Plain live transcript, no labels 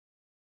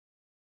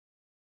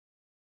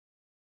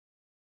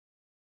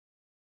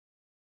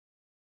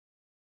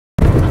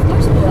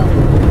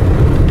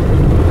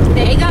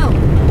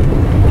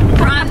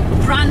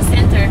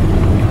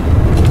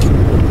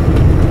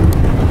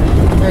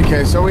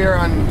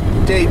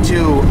day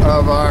 2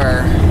 of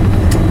our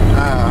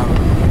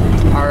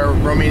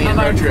Romanian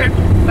road trip.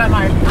 On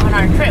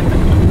our trip.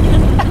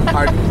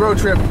 Our road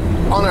trip,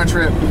 on our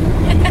trip.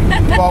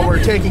 While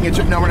we're taking a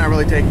trip. No, we're not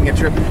really taking a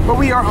trip, but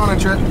we are on a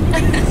trip.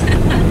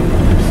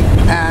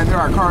 And there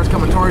are cars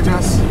coming towards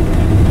us.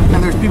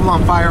 And there's people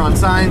on fire on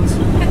signs.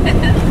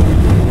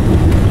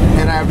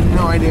 And I have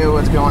no idea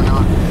what's going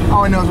on.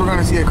 All I know is we're going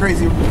to see a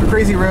crazy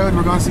road.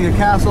 We're going to see a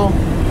castle,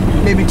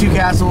 maybe 2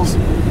 castles,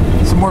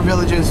 some more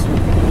villages,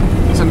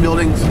 some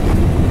buildings,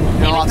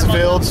 and lots of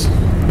fields.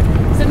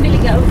 Some billy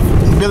goats.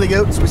 Billy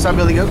goats. We saw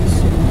billy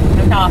goats.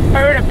 No, a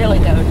herd of billy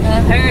goats.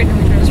 A herd,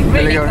 which was really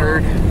Billy goat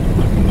herd.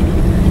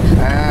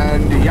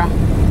 And yeah.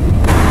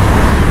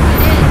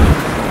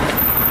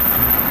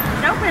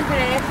 It's open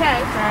today, okay?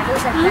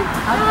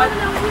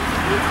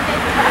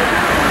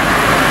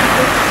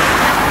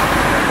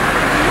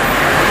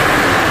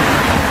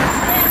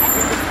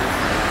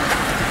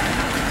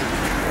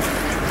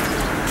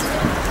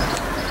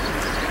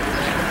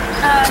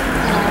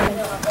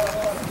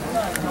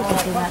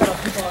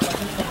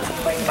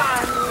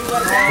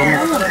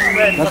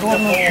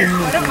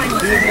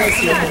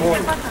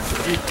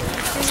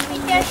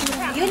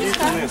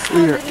 We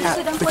are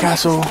at the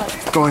castle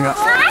going up.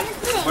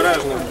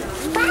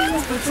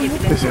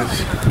 This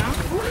is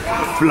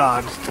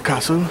Vlad the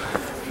castle.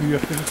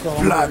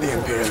 Vlad the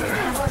Impaler.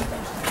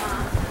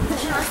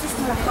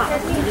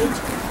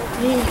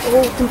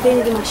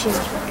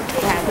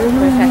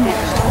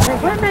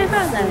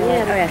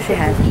 Oh yeah, she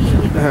has.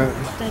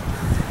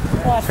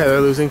 Okay,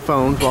 they're losing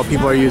phones while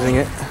people are using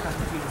it.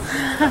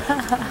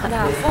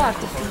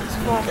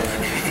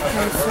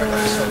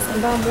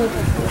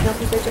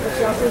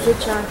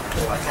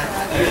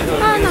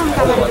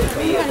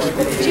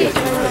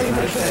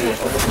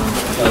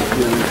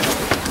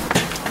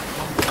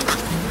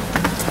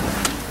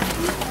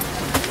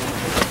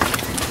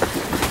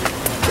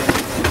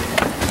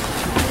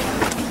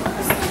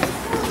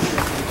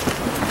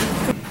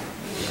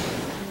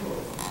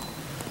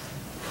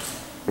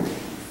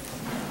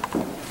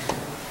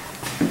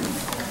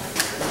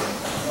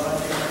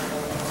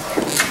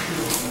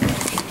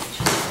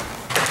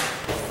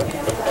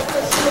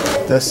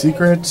 The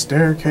secret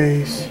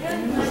staircase.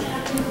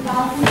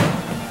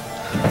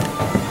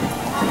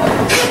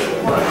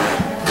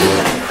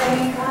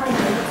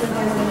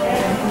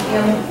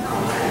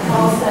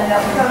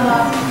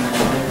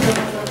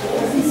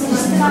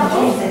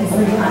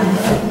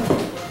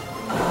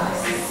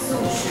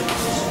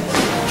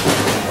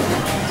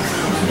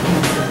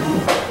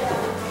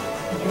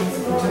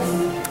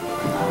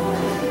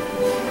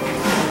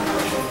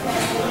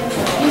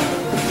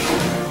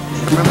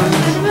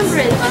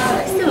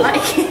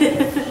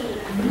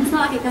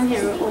 Come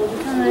here all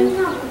the time.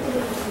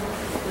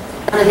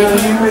 I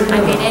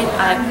mean it.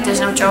 There's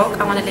no joke.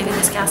 I want to live in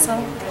this castle.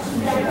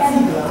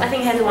 I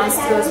think Heather wants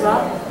to as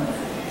well.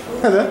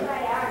 Heather,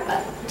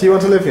 do you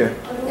want to live here?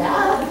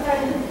 Yeah,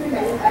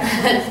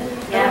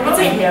 it's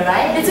in here,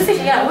 right? It's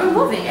official. Yeah, we're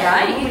moving,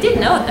 right? You did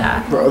know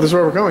that. Bro, this is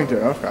where we're going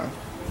to. Okay.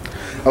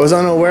 I was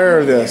unaware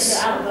of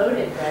this.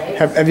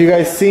 Have you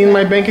guys seen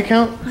my bank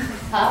account?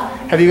 Huh?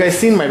 Have you guys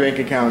seen my bank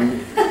account?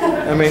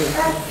 I mean,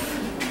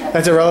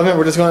 that's irrelevant.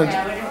 We're just going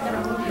to.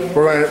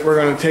 We're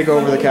going to take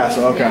over the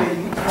castle. Okay.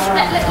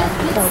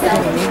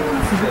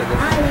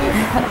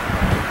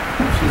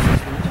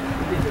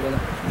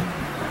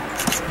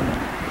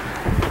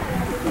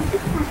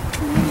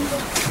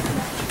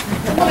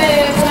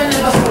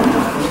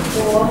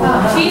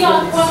 Fino a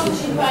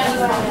 4-5 anni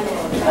fa.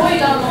 Poi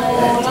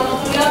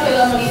l'hanno togliato e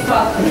l'hanno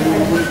rifatto.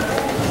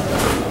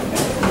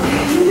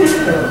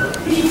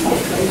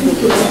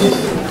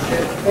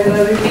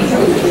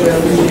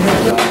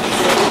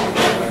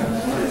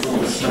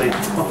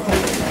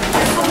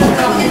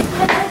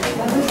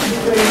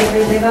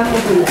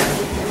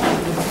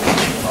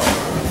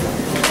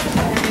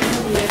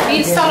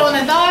 Il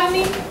salone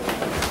d'armi.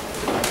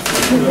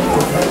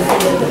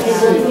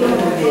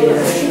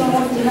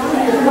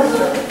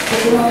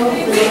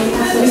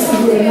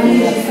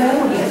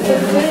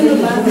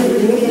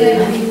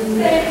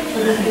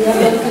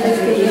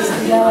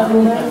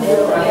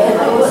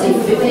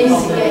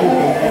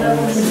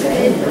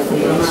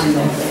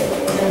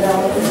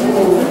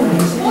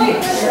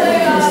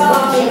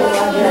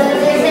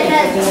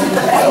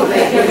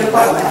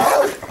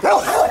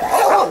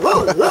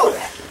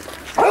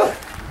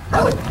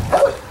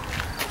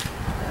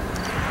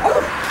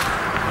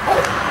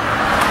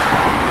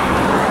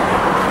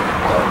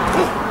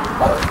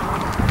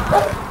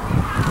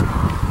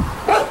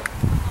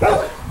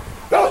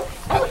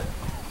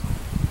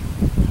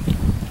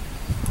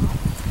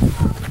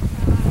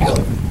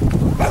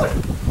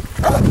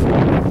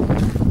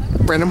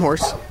 Random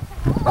horse.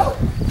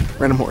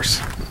 Random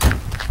horse.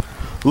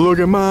 Look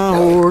at my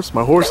horse.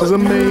 My horse is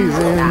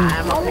amazing.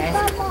 I'm okay.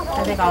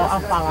 I think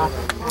I'll fall off.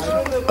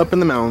 Up in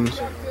the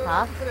mountains.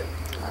 Huh?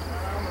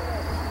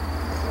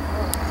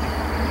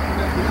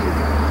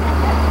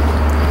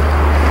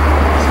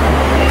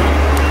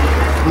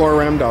 More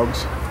random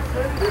dogs.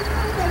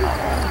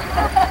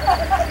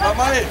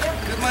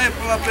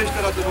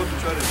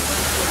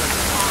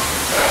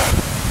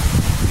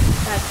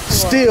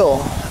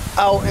 Still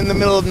out in the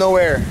middle of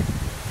nowhere.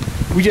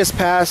 We just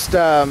passed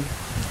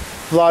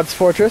Vlad's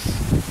fortress.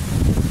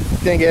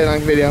 Didn't get it on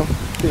video.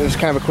 It was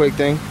kind of a quick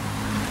thing.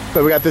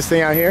 But we got this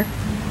thing out here.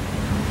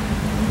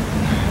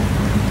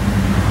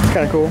 It's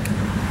kind of cool.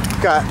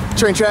 Got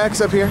train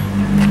tracks up here.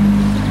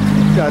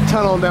 Got a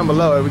tunnel down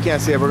below it. We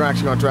can't see it. We're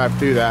actually going to drive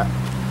through that.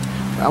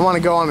 I want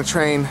to go on the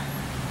train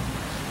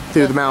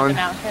through the mountain.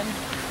 I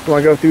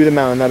want to go through the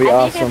mountain. That'd be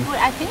awesome.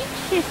 I think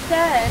she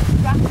said,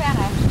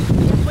 Roxana,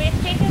 if we've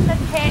taken the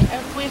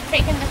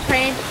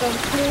train to go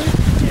through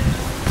to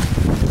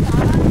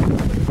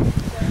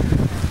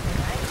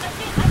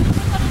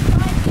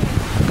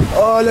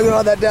Oh, look at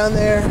all that down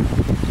there.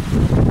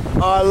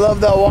 Oh, I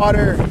love that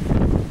water.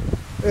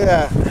 Look at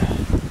that.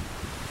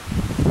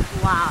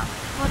 Wow.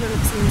 Water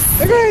looks insane.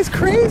 That guy is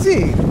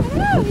crazy. I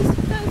know, he's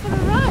going for a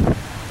run.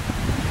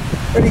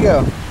 Where'd he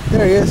go?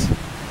 There he is.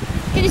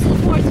 Can you see the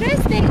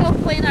fortress? They go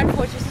play our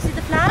fortress. You see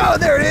the flag? Oh,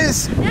 there it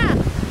is. Yeah.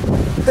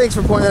 Thanks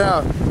for pointing it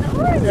out.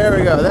 There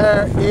we go.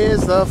 There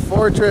is the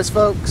fortress,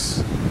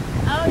 folks.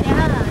 Oh,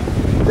 yeah.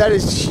 That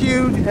is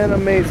huge and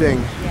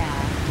amazing. Yeah.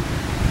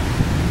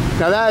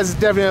 Now that is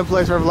definitely a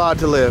place for Vlad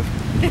to live.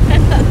 Oh,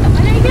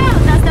 there you go.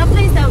 That's the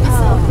place that we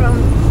saw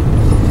from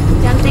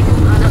Jantik.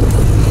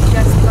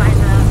 Just by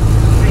the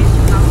bridge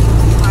now.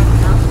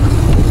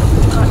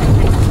 Oh,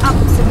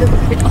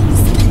 absolutely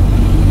awesome.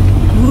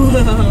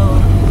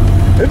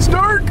 Whoa. It's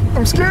dark.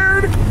 I'm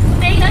scared.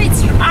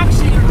 It's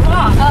actually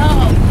rock.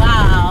 Oh,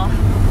 wow.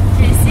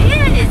 Do you see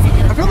it?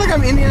 I feel like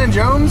I'm Indiana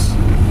Jones.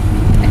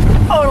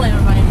 Totally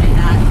reminds me of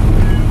that.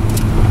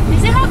 You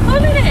see how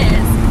cool it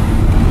is?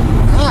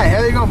 Hi, how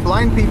are you gonna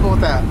blind people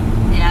with that?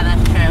 Yeah,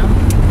 that's true.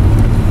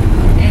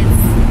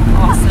 It's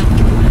awesome.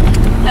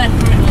 That's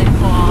really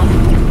cool.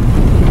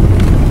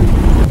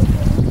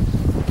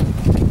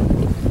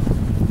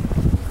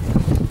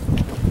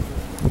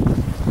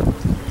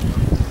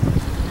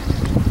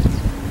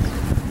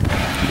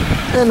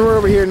 And we're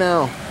over here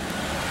now.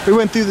 We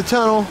went through the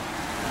tunnel.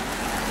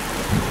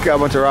 Got a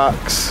bunch of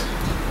rocks.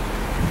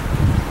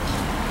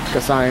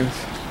 Got signs.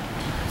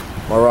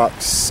 More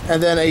rocks.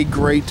 And then a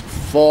great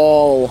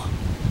fall.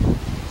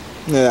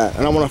 Look at that.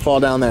 And I want to fall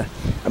down there.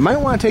 I might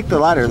want to take the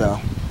ladder though.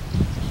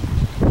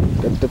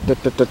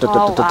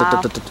 Oh,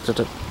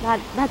 wow.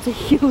 That's a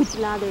huge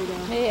ladder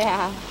though.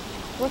 Yeah.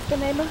 What's the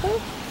name of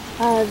it?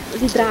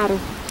 Vidraro.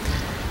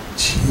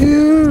 It's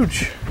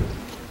huge.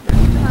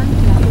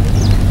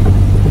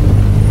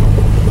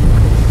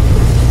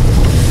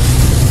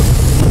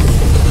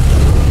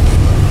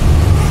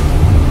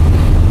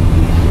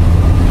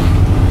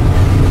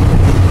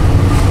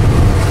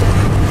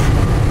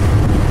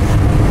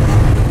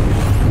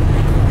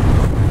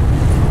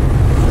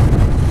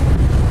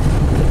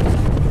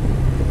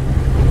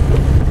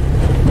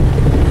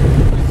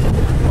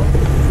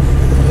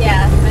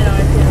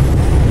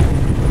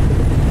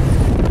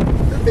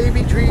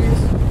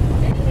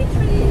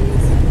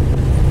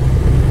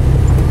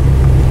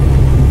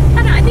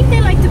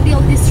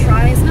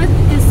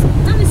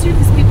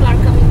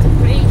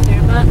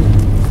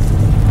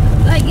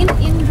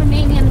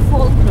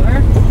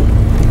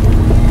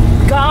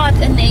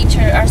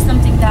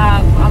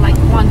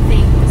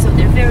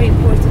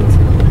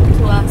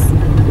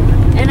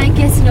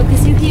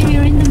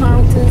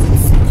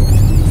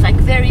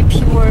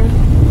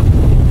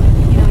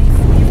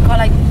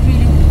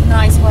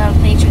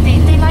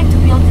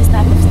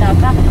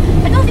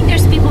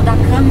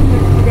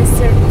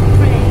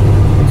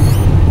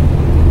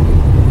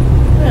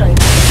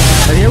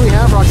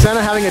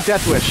 Having a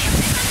death wish.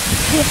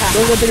 Yeah.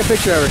 Go take a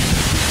picture of her.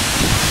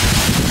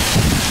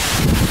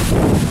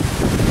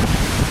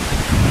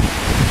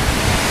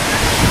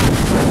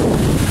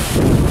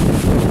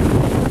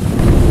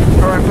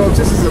 Alright folks,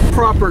 this is a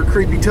proper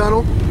creepy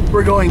tunnel.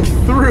 We're going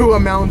through a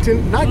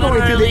mountain. Not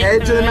going through the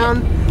edge of the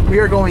mountain. We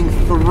are going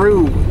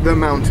through the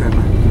mountain.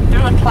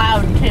 There's a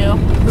cloud too.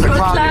 There's a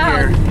cloud in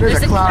here.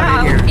 There's a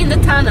cloud in here. In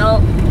the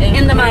tunnel.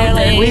 In the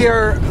mountain. We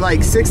are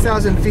like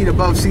 6,000 feet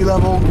above sea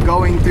level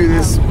going through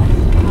this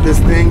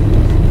thing.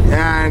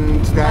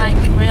 And that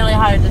like really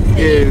hard to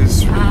see.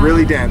 Is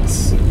really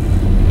dense.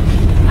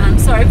 I'm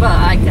sorry, but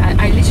I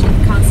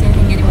literally can't see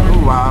anything anymore.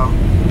 Oh, wow.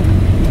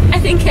 I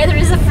think Heather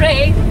is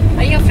afraid.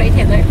 Are you afraid,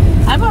 Heather?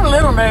 I'm a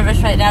little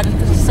nervous right now just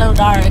because it's so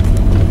dark.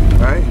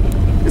 Right?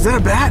 Is that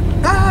a bat?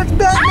 Ah, it's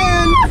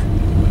Batman! I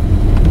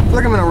feel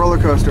like I'm in a roller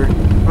coaster.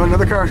 Oh,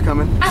 another car's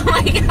coming. Oh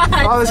my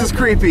god. Oh, this is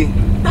creepy.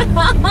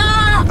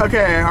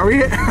 Okay, are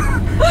we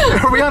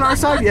on our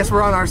side? Yes,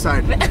 we're on our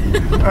side.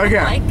 Okay.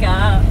 Oh my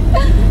god.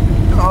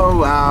 Oh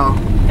wow.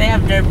 They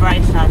have their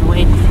bright side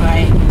way too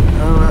bright.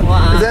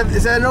 Wow.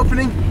 Is that an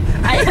opening?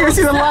 I can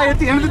see the light at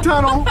the end of the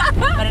tunnel.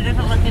 But it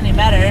doesn't look any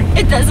better.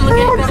 It doesn't look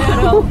any better at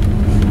all.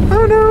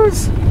 Who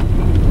knows?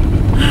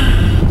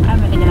 I'm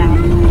gonna get out.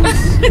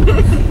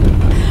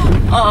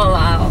 Oh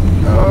wow.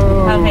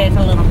 Oh. Okay, it's a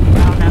little. I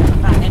don't know.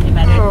 It's not any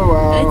better. Oh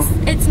wow.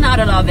 It's not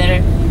a lot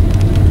better.